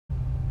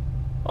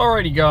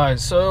Alrighty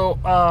guys, so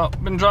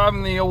been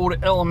driving the old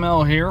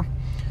LML here.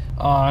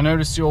 I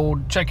noticed the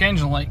old check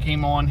engine light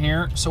came on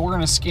here, so we're going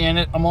to scan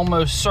it. I'm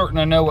almost certain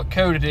I know what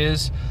code it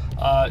is,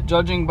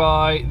 judging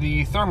by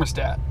the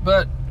thermostat.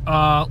 But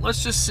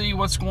let's just see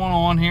what's going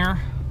on here.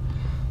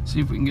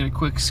 See if we can get a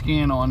quick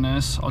scan on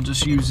this. I'll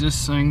just use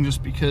this thing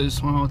just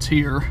because, well, it's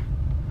here.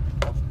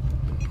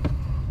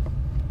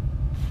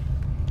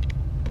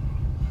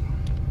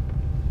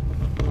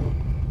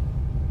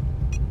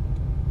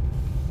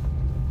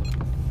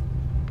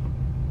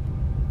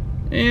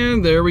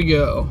 And there we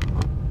go.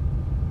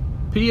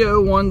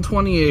 PO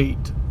 128.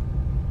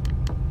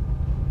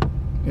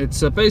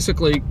 It's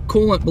basically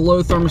coolant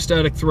below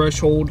thermostatic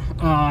threshold.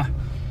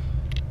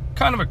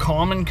 Kind of a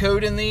common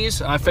code in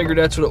these. I figured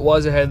that's what it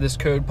was. I had this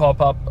code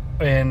pop up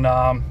in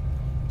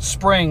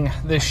spring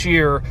this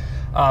year,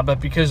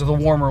 but because of the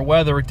warmer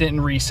weather, it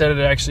didn't reset it.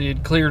 It actually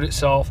had cleared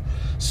itself.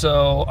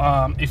 So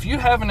if you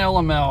have an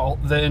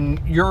LML,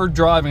 then you're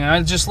driving.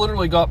 I just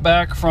literally got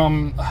back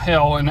from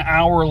an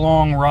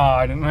hour-long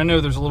ride, and I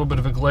know there's a little bit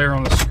of a glare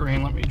on the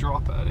screen. Let me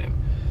drop that in.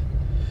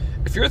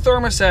 If your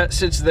thermostat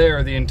sits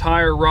there the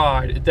entire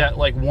ride at that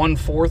like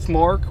 1/4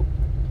 mark,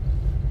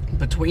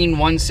 between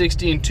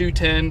 160 and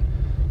 210,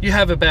 you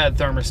have a bad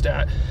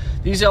thermostat.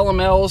 These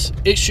LMLs,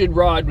 it should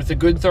ride with a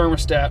good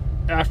thermostat.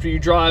 After you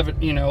drive it,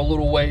 you know, a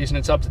little ways and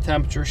it's up to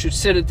temperature, should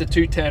sit at the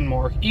 210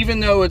 mark. Even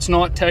though it's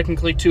not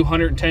technically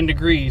 210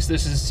 degrees,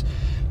 this is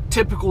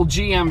typical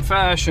GM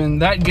fashion.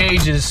 That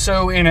gauge is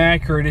so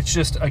inaccurate, it's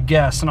just a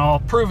guess, and I'll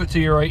prove it to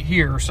you right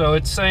here. So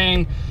it's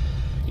saying,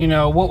 you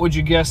know, what would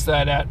you guess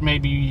that at?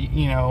 Maybe,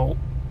 you know,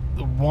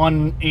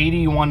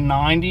 180,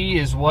 190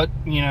 is what,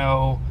 you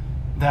know,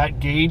 that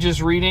gauge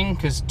is reading,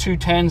 because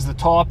 210 is the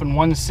top and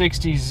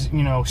 160 is,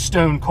 you know,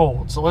 stone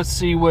cold. So let's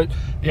see what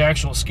the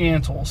actual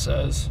scan tool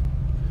says.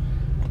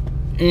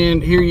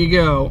 And here you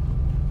go.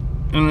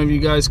 I don't know if you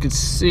guys could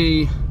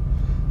see.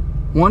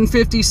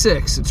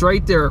 156, it's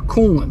right there,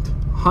 coolant,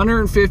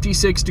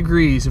 156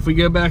 degrees. If we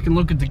go back and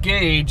look at the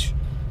gauge,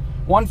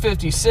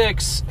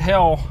 156,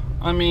 hell,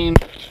 I mean,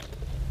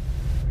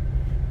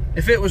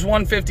 if it was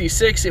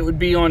 156, it would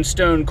be on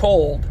stone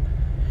cold.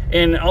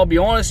 And I'll be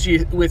honest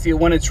with you,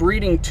 when it's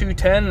reading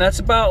 210, that's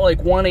about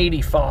like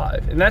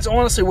 185. And that's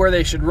honestly where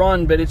they should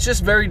run, but it's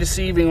just very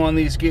deceiving on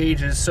these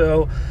gauges.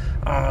 So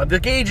the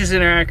gauge is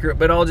inaccurate,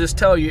 but I'll just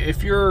tell you,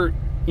 if you're,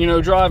 you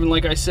know, driving,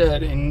 like I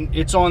said, and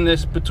it's on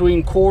this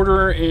between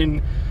quarter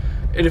and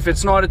if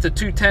it's not at the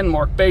 210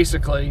 mark,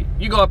 basically,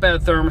 you got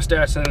bad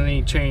thermostats and they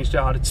need changed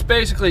out. It's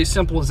basically as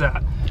simple as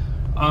that.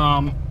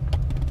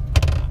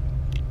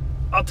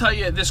 I'll tell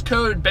you, this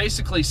code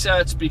basically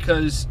sets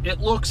because it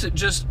looks at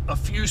just a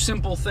few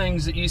simple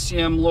things that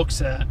ECM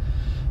looks at.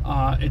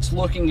 It's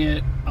looking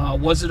at,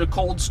 was it a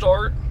cold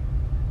start?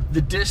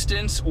 The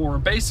distance, or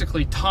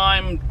basically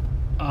time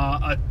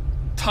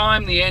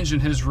the engine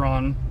has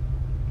run,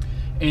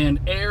 and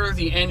air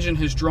the engine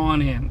has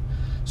drawn in.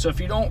 So if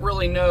you don't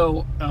really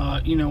know,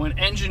 you know, an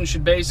engine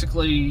should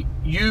basically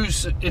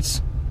use,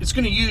 it's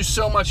going to use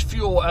so much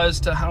fuel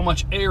as to how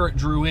much air it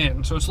drew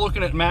in. So it's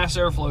looking at mass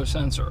airflow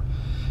sensor.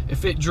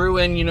 If it drew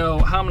in, you know,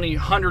 how many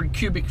 100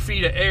 cubic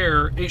feet of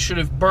air, it should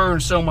have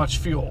burned so much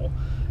fuel.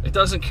 It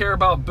doesn't care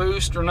about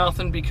boost or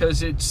nothing,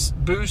 because its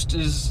boost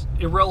is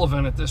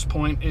irrelevant at this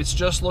point. It's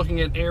just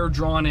looking at air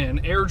drawn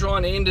in. Air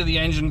drawn into the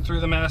engine through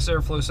the mass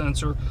airflow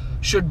sensor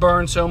should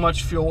burn so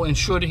much fuel and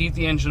should heat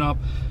the engine up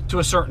to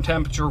a certain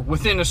temperature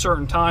within a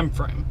certain time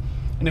frame.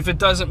 And if it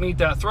doesn't meet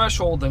that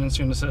threshold, then it's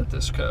going to set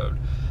this code.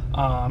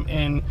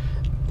 And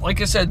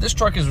like I said, this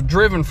truck is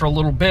driven for a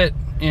little bit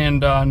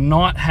and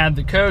not had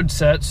the code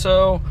set.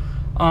 So,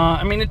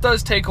 I mean, it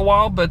does take a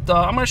while, but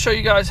I'm going to show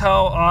you guys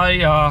how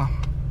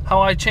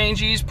I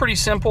change these. Pretty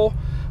simple.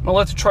 I'm going to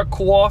let the truck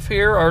cool off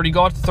here. I already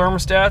got the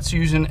thermostats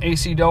using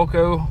AC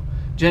Delco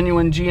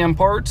genuine GM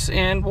parts,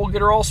 and we'll get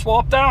her all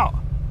swapped out.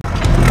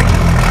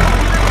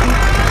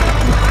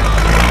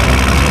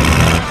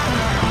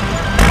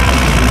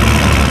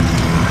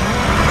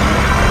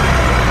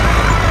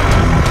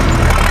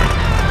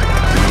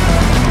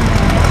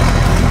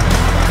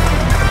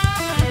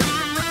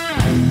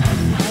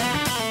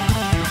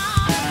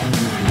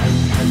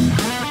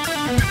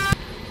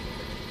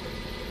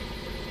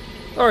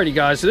 Alrighty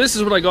guys, so this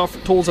is what I got for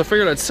tools. I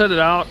figured I'd set it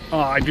out.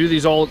 I do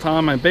these all the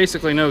time. I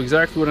basically know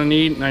exactly what I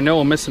need, and I know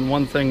I'm missing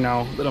one thing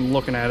now that I'm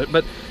looking at it.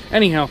 But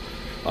anyhow,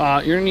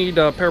 you're gonna need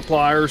a pair of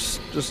pliers,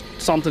 just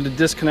something to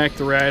disconnect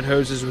the rad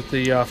hoses with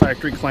the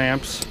factory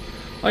clamps.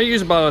 I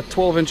use about a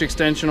 12-inch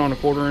extension on a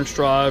 1/4-inch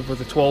drive with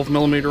a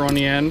 12mm on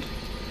the end,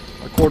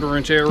 a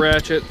 1/4-inch air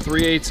ratchet,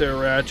 3/8 air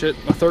ratchet,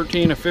 a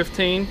 13, a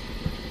 15,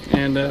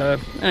 and an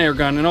air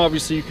gun. And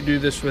obviously you could do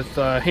this with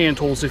hand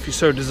tools if you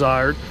so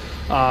desired.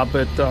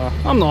 But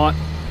I'm not.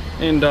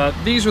 And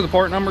these are the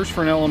part numbers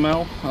for an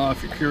LML,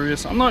 if you're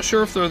curious. I'm not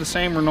sure if they're the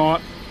same or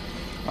not.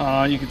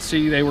 You can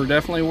see they were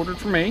definitely ordered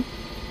for me,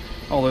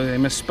 although they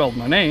misspelled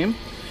my name.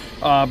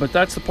 But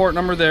that's the part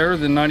number there,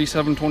 the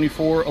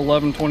 9724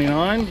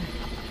 1129.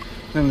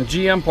 Then the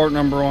GM part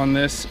number on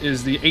this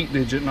is the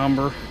 8-digit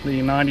number,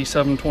 the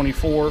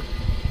 9724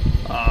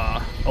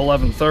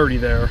 1130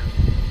 there.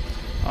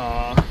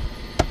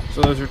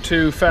 So those are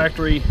 2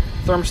 factory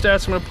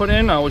thermostats I'm going to put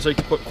in. I always like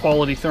to put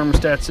quality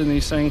thermostats in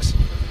these things.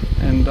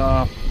 And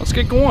let's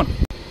get going.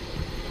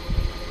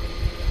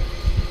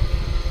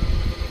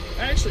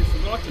 I actually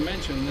forgot to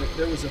mention that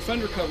there was a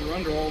fender cover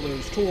under all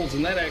those tools,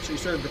 and that actually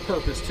served a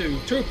purpose too.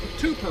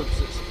 Two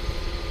purposes.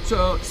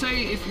 So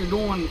say if you're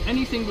doing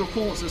anything to a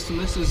coolant system,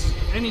 this is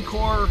any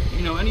car,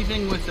 you know,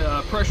 anything with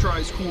a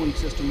pressurized cooling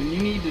system, and you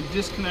need to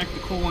disconnect the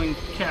cooling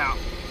cap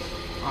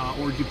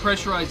or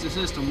depressurize the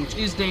system, which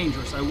is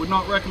dangerous. I would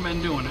not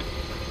recommend doing it.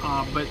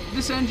 But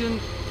this engine,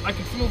 I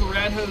can feel the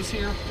rad hose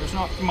here. There's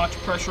not much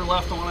pressure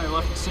left on it. I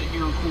left it sit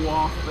here and cool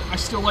off, but I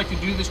still like to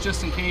do this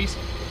just in case.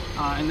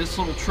 And this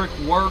little trick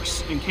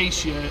works in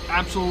case you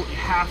absolutely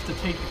have to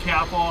take the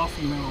cap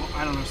off. You know,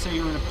 I don't know, say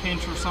you're in a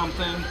pinch or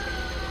something,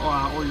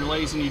 or you're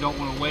lazy and you don't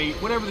want to wait.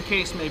 Whatever the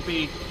case may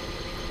be,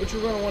 what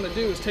you're going to want to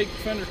do is take the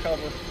fender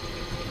cover,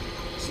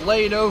 just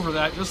lay it over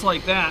that, just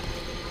like that,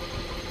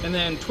 and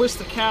then twist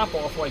the cap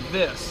off like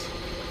this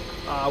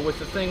with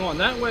the thing on.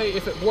 That way,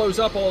 if it blows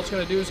up, all it's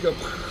going to do is go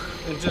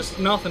and just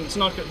nothing. It's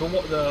not gonna,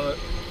 the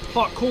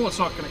hot coolant's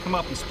not going to come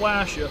up and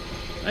splash you.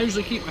 I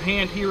usually keep my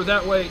hand here,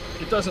 that way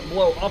it doesn't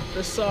blow up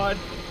this side.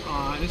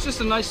 And it's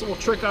just a nice little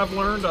trick I've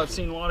learned. I've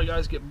seen a lot of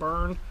guys get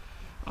burned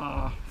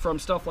from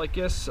stuff like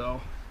this. So,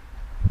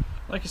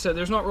 like I said,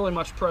 there's not really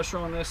much pressure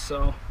on this,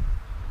 so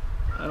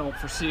I don't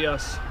foresee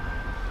us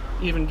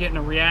even getting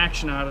a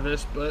reaction out of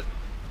this. But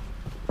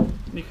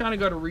you kind of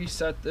got to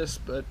reset this,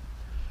 but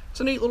it's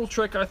a neat little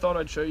trick I thought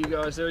I'd show you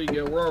guys. There you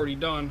go, we're already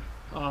done.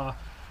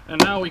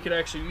 And now we could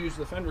actually use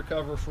the fender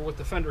cover for what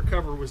the fender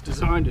cover was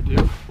designed to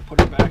do. Put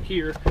it back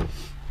here,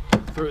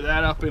 throw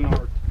that up in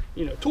our,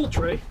 you know, tool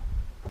tray.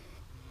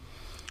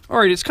 All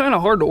right, it's kind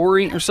of hard to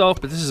orient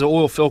yourself, but this is an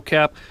oil fill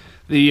cap.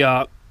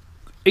 The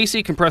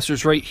AC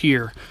compressor's right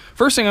here.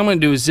 First thing I'm going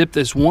to do is zip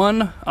this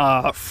one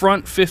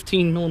front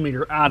 15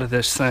 millimeter out of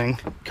this thing,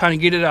 kind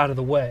of get it out of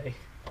the way.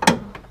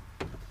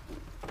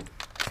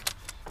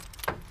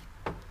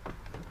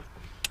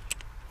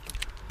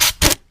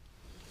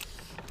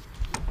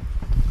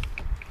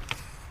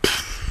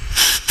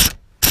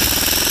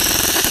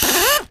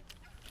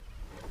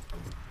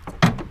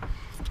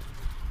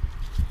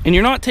 And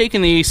you're not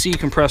taking the AC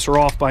compressor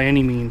off by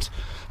any means.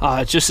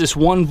 It's just this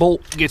one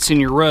bolt gets in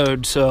your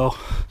road, so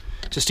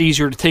it's just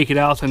easier to take it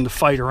out than to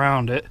fight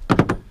around it.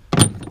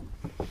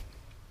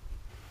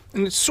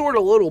 And it's sort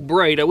of a little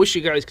bright. I wish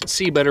you guys could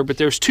see better, but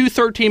there's 2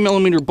 13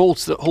 millimeter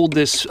bolts that hold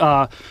this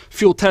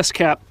fuel test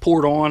cap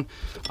port on.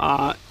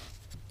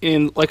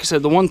 And like I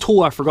said, the one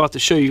tool I forgot to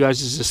show you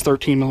guys is this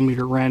 13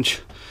 millimeter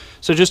wrench.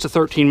 So just a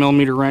 13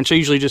 millimeter wrench. I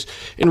usually just,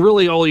 and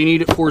really all you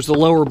need it for is the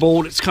lower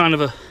bolt. It's kind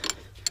of a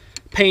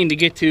pain to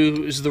get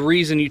to, is the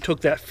reason you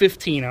took that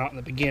 15 out in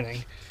the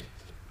beginning.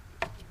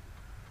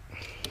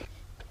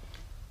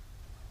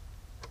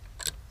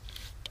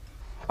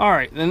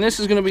 Alright, then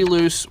this is going to be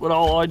loose. What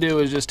all I do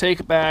is just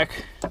take it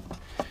back,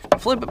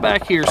 flip it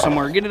back here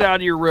somewhere, get it out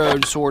of your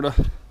road, sort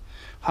of,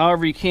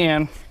 however you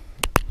can.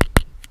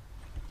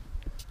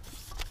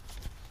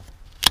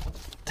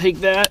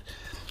 Take that.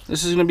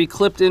 This is going to be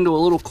clipped into a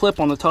little clip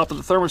on the top of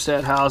the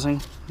thermostat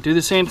housing. Do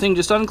the same thing,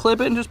 just unclip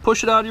it and just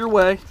push it out of your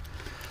way.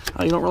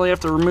 You don't really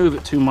have to remove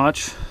it too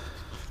much.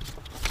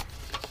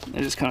 And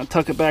just kind of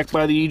tuck it back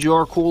by the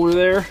EGR cooler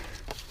there.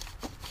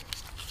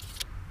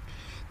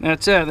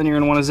 That's it. Then you're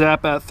going to want to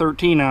zap that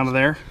 13 out of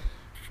there.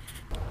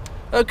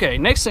 Okay,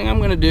 next thing I'm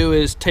going to do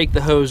is take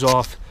the hose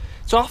off.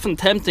 It's often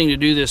tempting to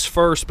do this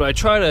first, but I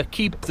try to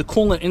keep the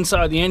coolant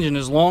inside the engine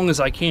as long as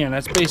I can.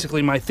 That's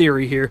basically my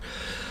theory here.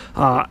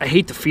 I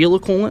hate the feel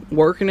of coolant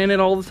working in it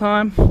all the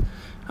time.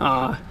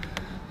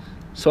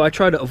 So I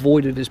try to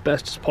avoid it as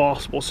best as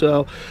possible.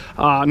 So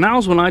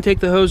now's when I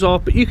take the hose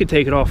off, but you could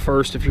take it off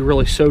first if you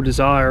really so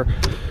desire.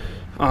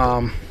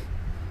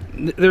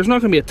 There's not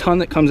going to be a ton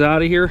that comes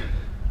out of here.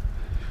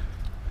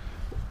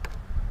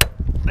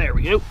 There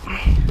we go.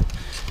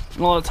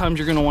 A lot of times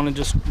you're going to want to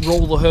just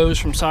roll the hose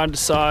from side to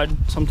side.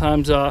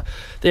 Sometimes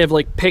they have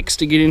like picks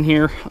to get in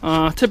here.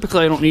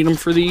 Typically I don't need them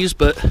for these,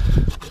 but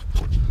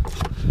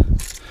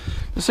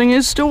this thing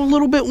is still a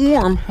little bit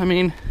warm. I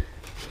mean,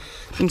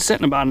 been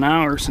sitting about an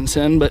hour since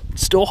then, but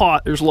it's still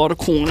hot. There's a lot of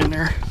coolant in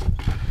there.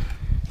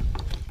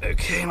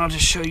 Okay, and I'll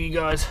just show you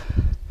guys.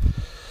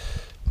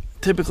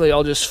 Typically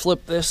I'll just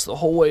flip this the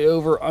whole way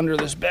over under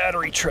this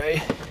battery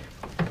tray,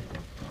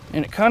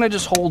 and it kind of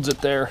just holds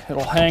it there.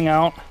 It'll hang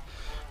out,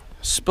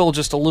 spill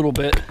just a little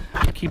bit,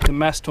 keep the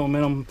mess to a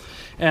minimum.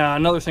 And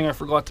another thing I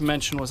forgot to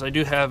mention was I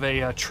do have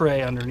a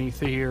tray underneath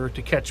here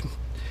to catch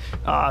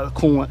the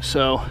coolant.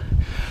 So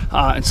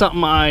and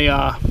something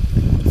I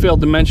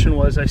failed to mention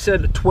was I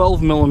said a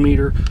 12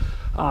 millimeter.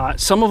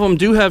 Some of them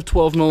do have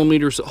 12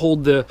 millimeters that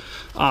hold the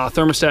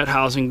thermostat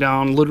housing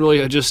down.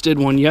 Literally I just did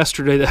one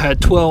yesterday that had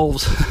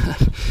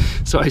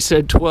 12s. So I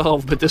said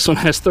 12, but this one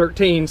has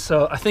 13.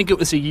 So I think it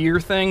was a year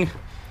thing,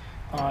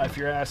 if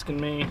you're asking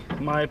me,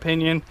 in my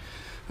opinion.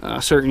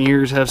 Certain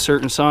years have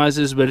certain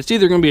sizes, but it's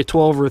either going to be a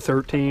 12 or a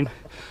 13.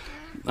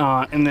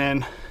 And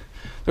then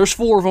There's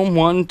 4 of them,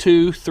 1,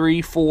 2,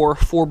 3, 4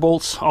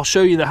 bolts. I'll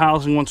show you the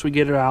housing once we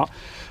get it out.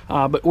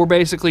 But we're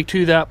basically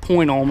to that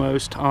point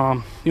almost.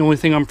 The only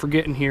thing I'm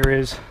forgetting here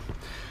is,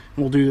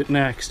 and we'll do it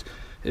next,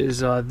 is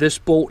this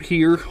bolt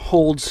here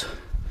holds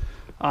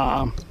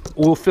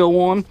oil fill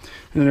on, and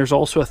then there's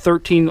also a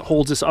 13 that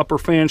holds this upper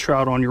fan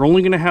shroud on. You're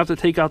only going to have to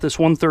take out this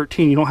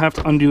 113. You don't have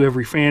to undo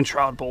every fan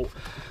shroud bolt.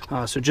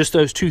 So just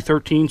those 2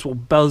 13s, we'll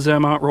buzz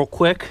them out real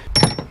quick.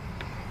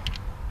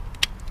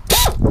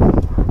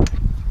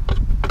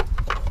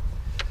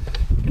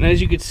 And as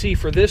you can see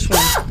for this one,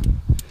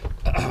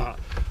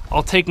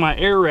 I'll take my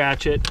air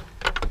ratchet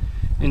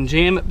and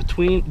jam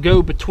it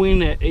go between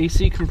the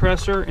AC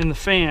compressor and the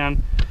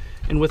fan,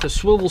 and with a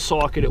swivel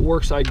socket it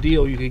works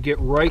ideal. You could get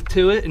right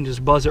to it and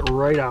just buzz it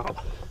right out.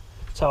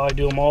 That's how I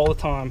do them all the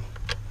time.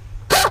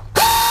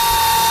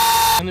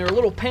 And they're a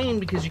little pain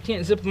because you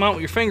can't zip them out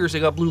with your fingers.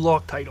 They got blue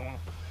Loctite on them.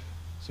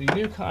 So you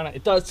do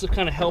it does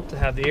kind of help to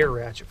have the air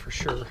ratchet for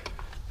sure.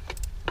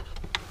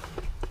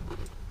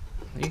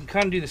 You can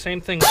kind of do the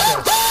same thing with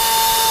this.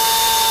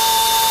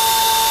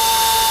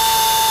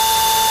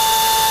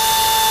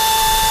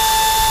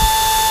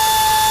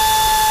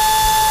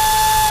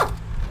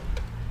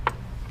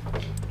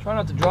 Try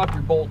not to drop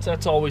your bolts,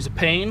 that's always a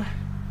pain.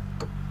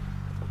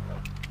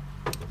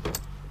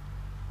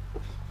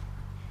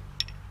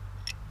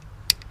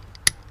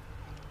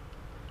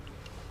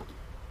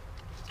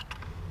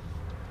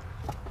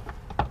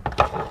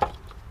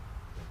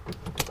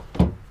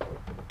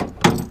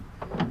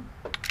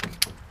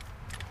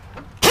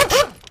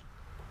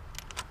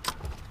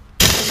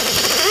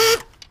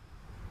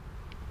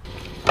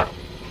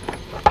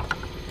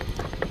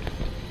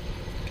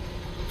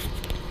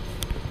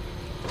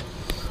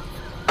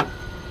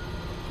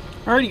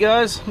 Alrighty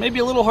guys, maybe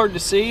a little hard to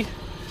see.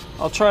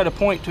 I'll try to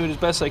point to it as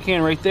best I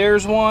can. Right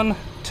there's 1,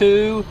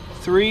 2,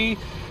 3.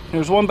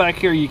 There's one back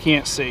here you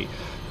can't see.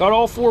 Got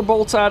all 4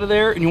 bolts out of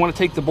there, and you want to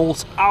take the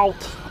bolts out.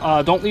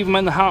 Don't leave them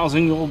in the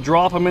housing. You'll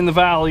drop them in the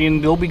valley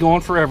and they'll be gone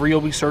forever. You'll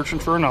be searching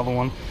for another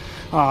one.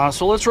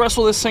 So let's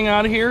wrestle this thing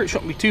out of here. It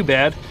shouldn't be too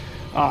bad.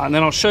 And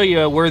then I'll show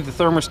you where the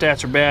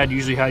thermostats are bad,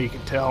 usually how you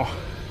can tell.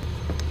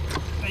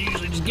 I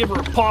usually just give her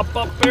a pop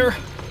up there.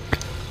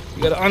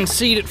 You got to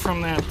unseat it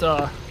from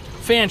that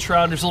fan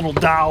shroud. There's a little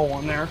dowel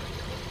on there.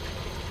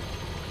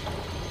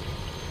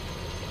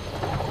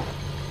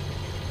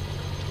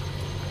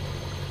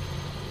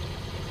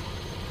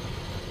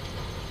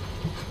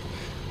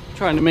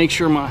 Trying to make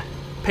sure my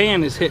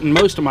pan is hitting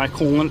most of my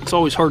coolant. It's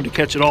always hard to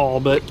catch it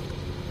all, but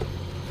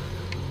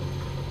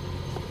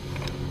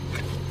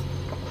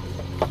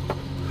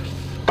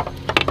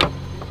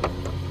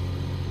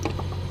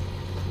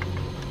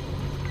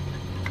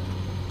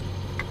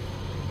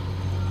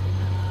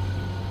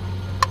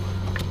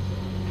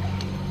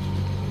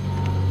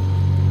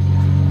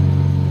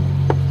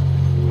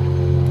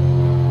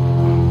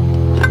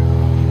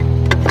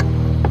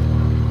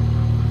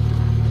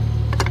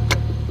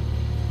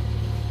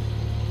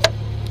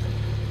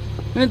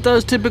and it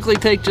does typically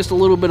take just a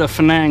little bit of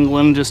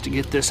finagling just to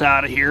get this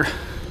out of here.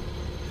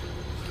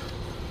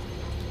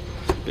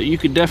 But you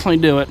could definitely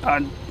do it.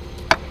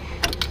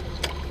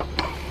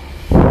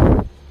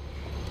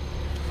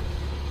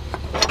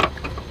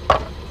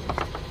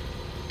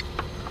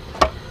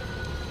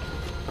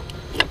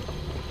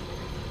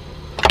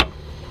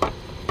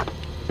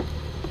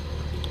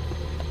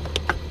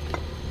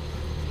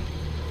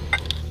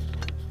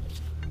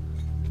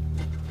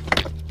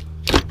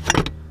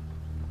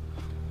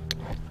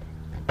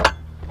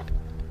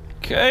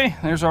 Okay,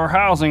 there's our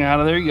housing out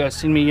of there. You guys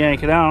seen me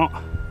yank it out.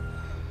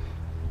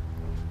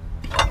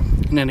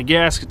 And then the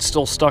gasket's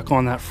still stuck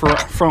on that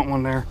front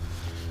one there.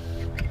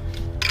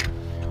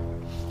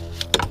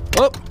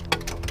 Oh!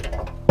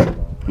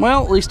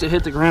 Well, at least it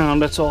hit the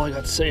ground. That's all I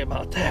got to say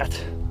about that.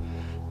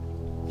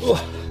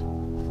 Ugh.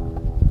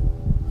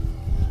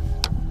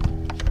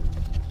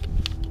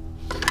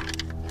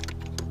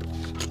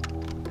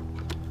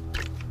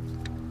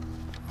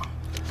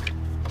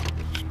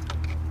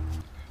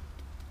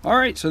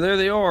 Alright, so there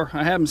they are.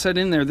 I have them set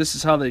in there. This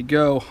is how they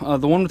go.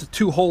 The one with the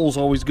 2 holes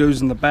always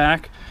goes in the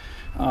back,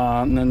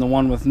 and then the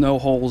one with no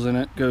holes in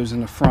it goes in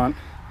the front.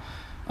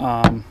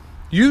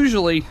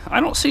 Usually,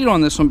 I don't see it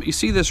on this one, but you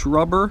see this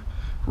rubber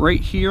right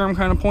here I'm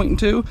kind of pointing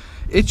to?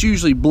 It's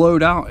usually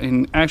blowed out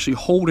and actually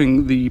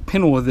holding the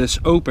pintle of this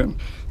open.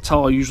 That's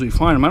how I usually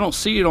find them. I don't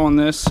see it on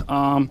this,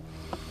 but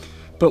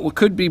what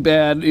could be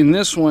bad in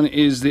this one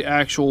is the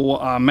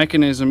actual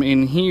mechanism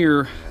in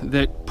here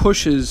that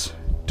pushes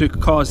to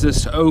cause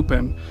this to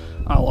open.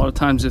 A lot of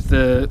times if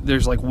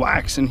there's like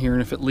wax in here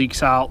and if it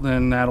leaks out,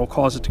 then that'll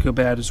cause it to go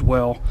bad as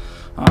well.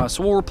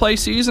 So we'll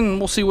replace these and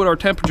we'll see what our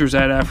temperature's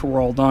at after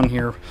we're all done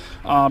here.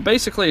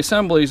 Basically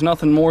assembly is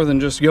nothing more than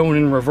just going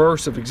in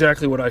reverse of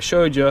exactly what I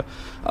showed you.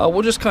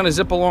 We'll just kind of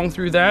zip along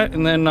through that,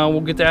 and then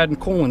we'll get to adding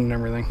coolant and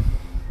everything.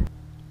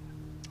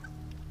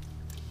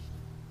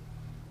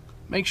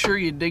 Make sure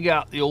you dig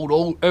out the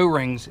old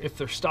O-rings if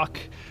they're stuck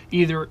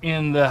either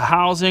in the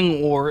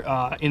housing or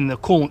in the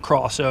coolant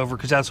crossover,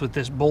 because that's what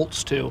this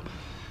bolts to.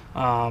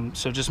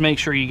 So just make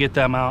sure you get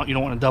them out. You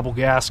don't want to double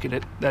gasket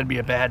it. That'd be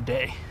a bad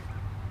day.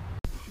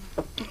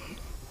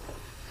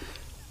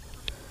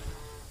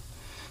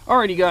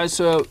 Alrighty guys,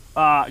 so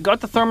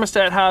got the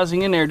thermostat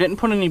housing in there, didn't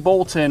put any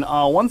bolts in.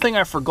 One thing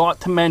I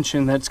forgot to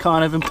mention that's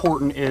kind of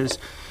important is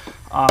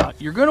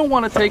you're going to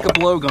want to take a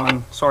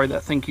blowgun. Sorry,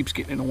 that thing keeps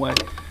getting in the way.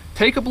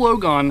 Take a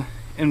blowgun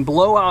and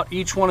blow out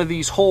each one of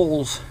these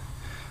holes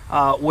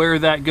where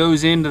that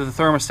goes into the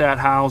thermostat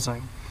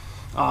housing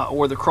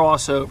or the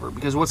crossover,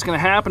 because what's going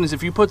to happen is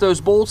if you put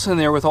those bolts in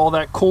there with all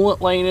that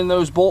coolant laying in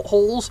those bolt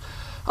holes,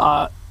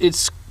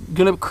 it's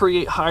going to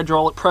create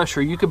hydraulic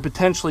pressure. You could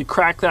potentially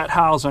crack that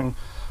housing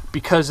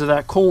because of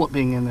that coolant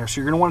being in there.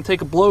 So you're going to want to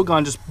take a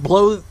blowgun, just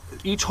blow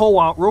each hole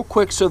out real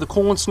quick so the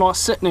coolant's not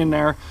sitting in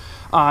there,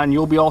 and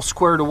you'll be all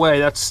squared away.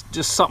 That's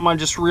just something I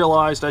just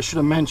realized I should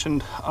have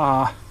mentioned.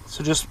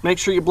 So just make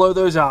sure you blow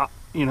those out.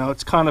 You know,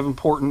 it's kind of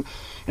important,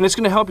 and it's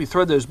going to help you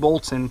thread those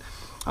bolts in.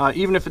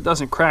 Even if it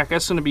doesn't crack,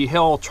 that's going to be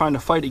hell trying to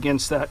fight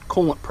against that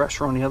coolant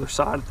pressure on the other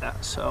side of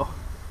that. So,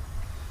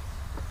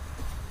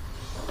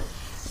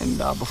 and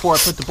before I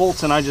put the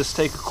bolts in, I just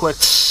take a quick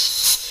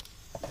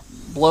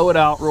blow it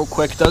out real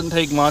quick. It doesn't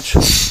take much.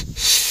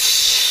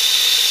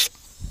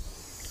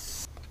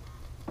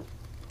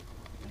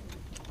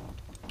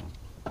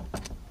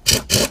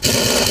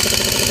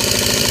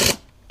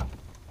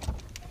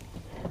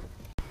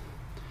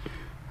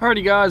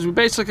 Alrighty guys, we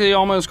basically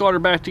almost got her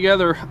back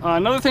together.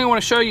 Another thing I want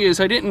to show you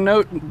is I didn't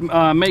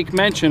make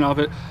mention of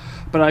it,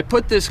 but I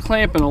put this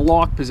clamp in a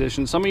lock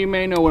position. Some of you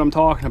may know what I'm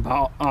talking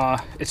about.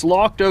 It's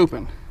locked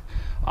open.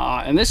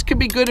 And this could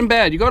be good and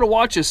bad. You got to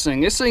watch this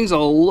thing. This thing's a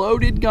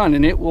loaded gun,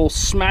 and it will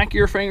smack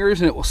your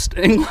fingers and it will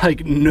sting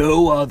like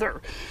no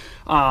other.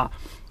 But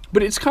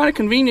it's kind of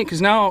convenient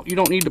because now you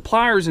don't need the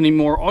pliers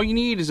anymore. All you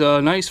need is a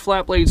nice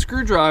flat blade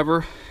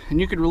screwdriver, and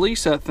you could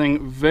release that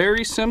thing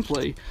very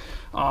simply.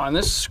 And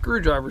this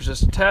screwdriver is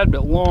just a tad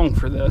bit long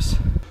for this.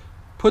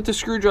 Put the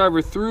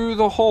screwdriver through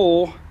the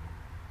hole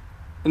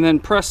and then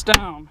press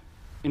down,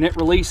 and it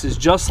releases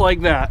just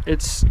like that.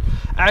 It's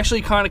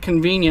actually kind of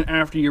convenient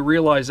after you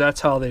realize that's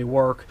how they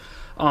work.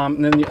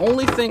 And then the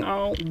only thing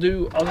I'll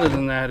do other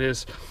than that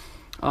is,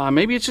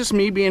 maybe it's just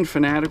me being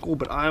fanatical,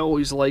 but I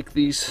always like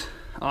these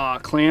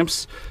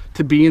clamps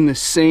to be in the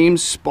same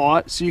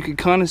spot so you could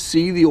kind of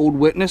see the old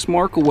witness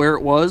mark of where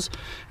it was.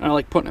 And I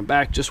like putting it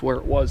back just where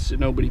it was so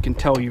nobody can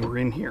tell you were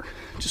in here.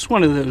 Just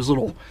one of those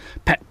little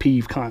pet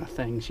peeve kind of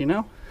things, you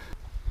know?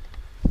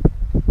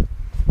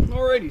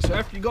 Alrighty, so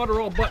after you got her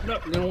all buttoned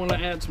up, you're going to want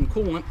to add some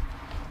coolant.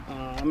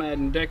 I'm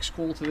adding Dex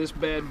Cool to this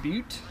bad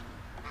butte.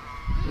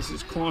 This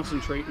is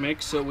concentrate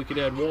mix, so we could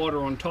add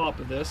water on top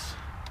of this.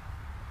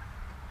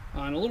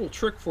 And a little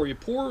trick for you,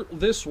 pour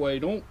this way,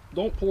 don't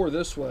pour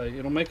this way,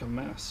 it'll make a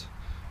mess.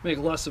 Make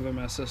less of a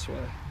mess this way.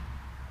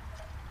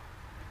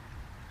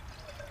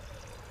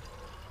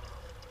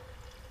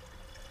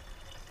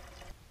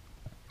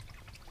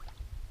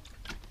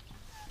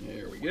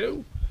 There we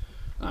go.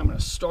 I'm going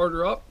to start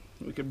her up.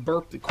 We could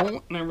burp the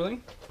coolant and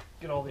everything.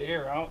 Get all the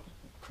air out.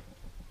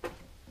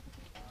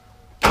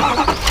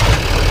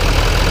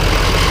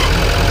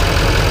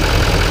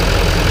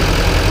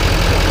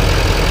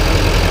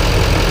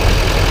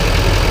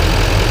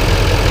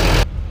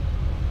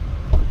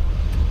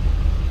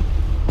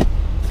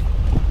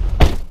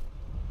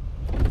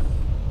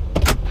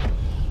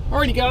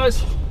 Alrighty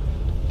guys,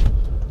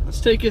 let's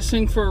take this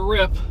thing for a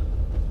rip.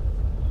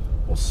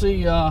 We'll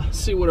see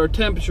what our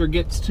temperature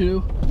gets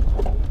to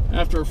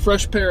after a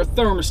fresh pair of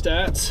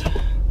thermostats.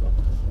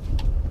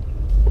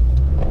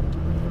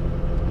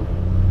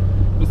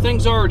 The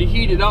thing's already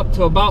heated up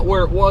to about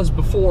where it was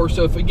before,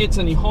 so if it gets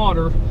any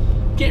hotter,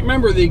 can't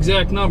remember the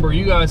exact number,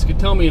 you guys could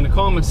tell me in the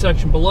comments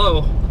section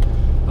below,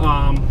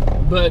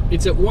 but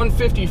it's at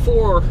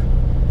 154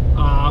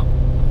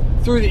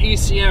 through the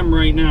ECM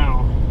right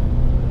now.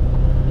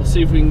 We'll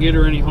see if we can get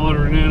her any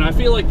hotter than that. I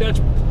feel like that's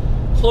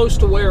close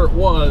to where it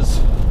was.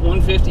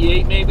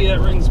 158 maybe, that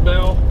rings a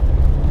bell.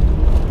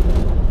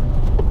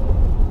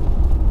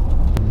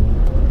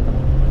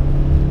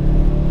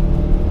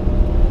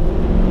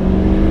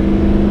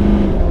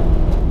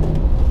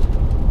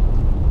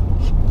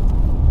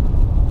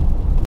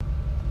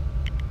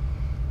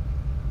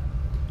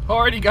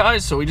 Alrighty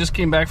guys, so we just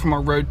came back from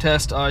our road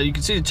test. You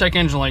can see the check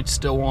engine light's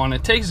still on.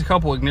 It takes a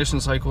couple ignition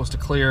cycles to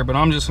clear, but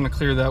I'm just going to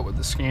clear that with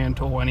the scan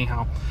tool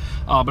anyhow.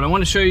 But I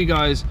want to show you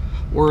guys,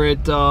 we're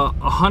at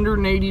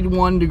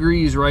 181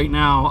 degrees right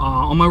now.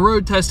 On my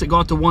road test it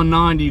got to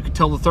 190. You could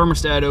tell the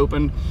thermostat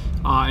opened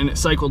and it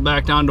cycled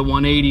back down to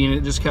 180, and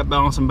it just kept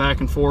bouncing back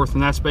and forth,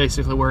 and that's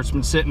basically where it's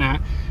been sitting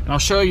at. And I'll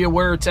show you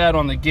where it's at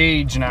on the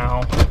gauge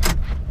now.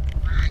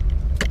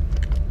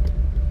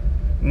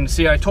 And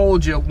see, I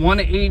told you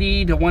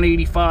 180 to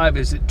 185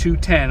 is at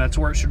 210. That's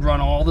where it should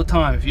run all the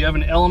time. If you have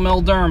an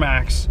LML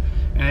Duramax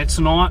and it's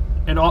not,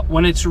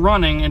 when it's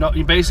running and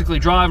you're basically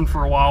driving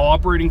for a while,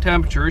 operating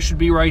temperature, it should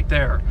be right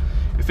there.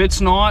 If it's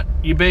not,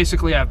 you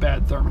basically have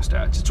bad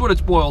thermostats. It's what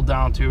it's boiled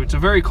down to. It's a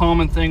very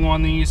common thing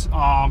on these.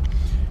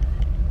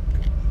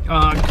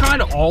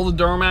 Kind of all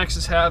the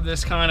Duramaxes have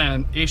this kind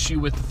of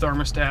issue with the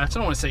thermostats. I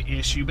don't want to say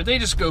issue, but they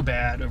just go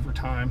bad over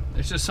time.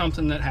 It's just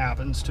something that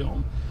happens to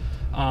them.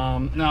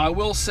 Now I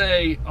will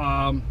say,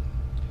 kind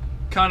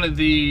of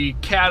the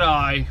cat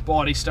eye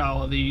body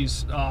style of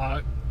these,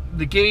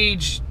 the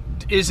gauge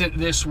isn't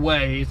this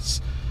way. It's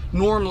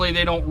normally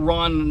they don't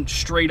run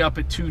straight up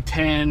at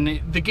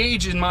 210. The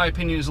gauge, in my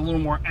opinion, is a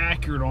little more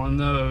accurate on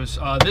those.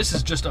 This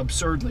is just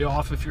absurdly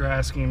off if you're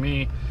asking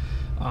me.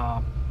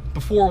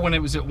 Before, when it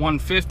was at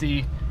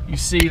 150, you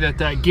see that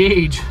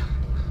gauge,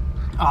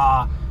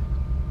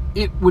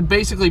 it would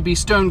basically be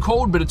stone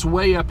cold, but it's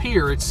way up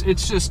here. It's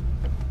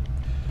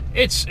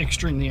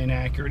extremely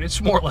inaccurate.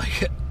 It's more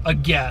like a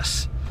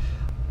guess.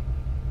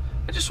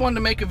 I just wanted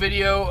to make a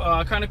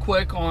video kind of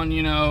quick on,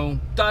 you know,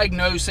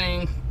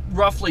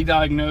 roughly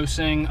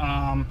diagnosing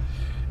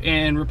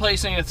and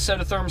replacing a set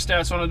of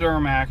thermostats on a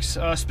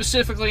Duramax,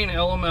 specifically an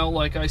LML.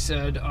 Like I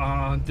said,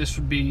 this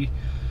would be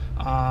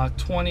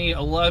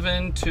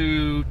 2011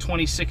 to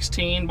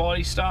 2016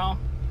 body style,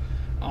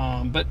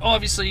 but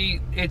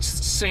obviously it's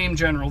the same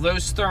general.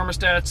 Those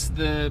thermostats,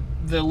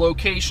 the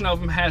location of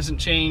them hasn't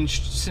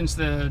changed since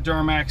the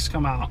Duramax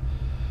come out.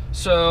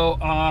 So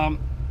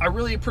I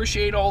really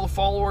appreciate all the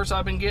followers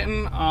I've been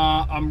getting.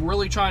 I'm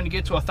really trying to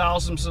get to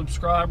 1,000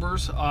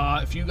 subscribers.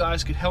 If you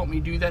guys could help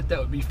me do that, that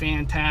would be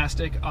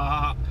fantastic.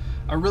 I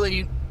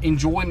really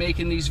enjoy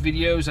making these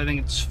videos. I think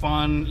it's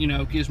fun, you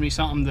know, it gives me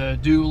something to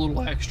do a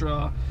little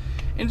extra,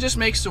 and just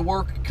makes the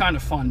work kind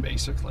of fun,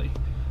 basically.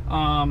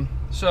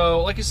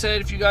 So like I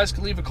said, if you guys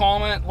could leave a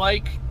comment,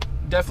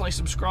 definitely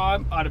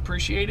subscribe, I'd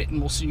appreciate it, and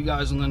we'll see you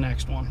guys on the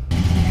next one.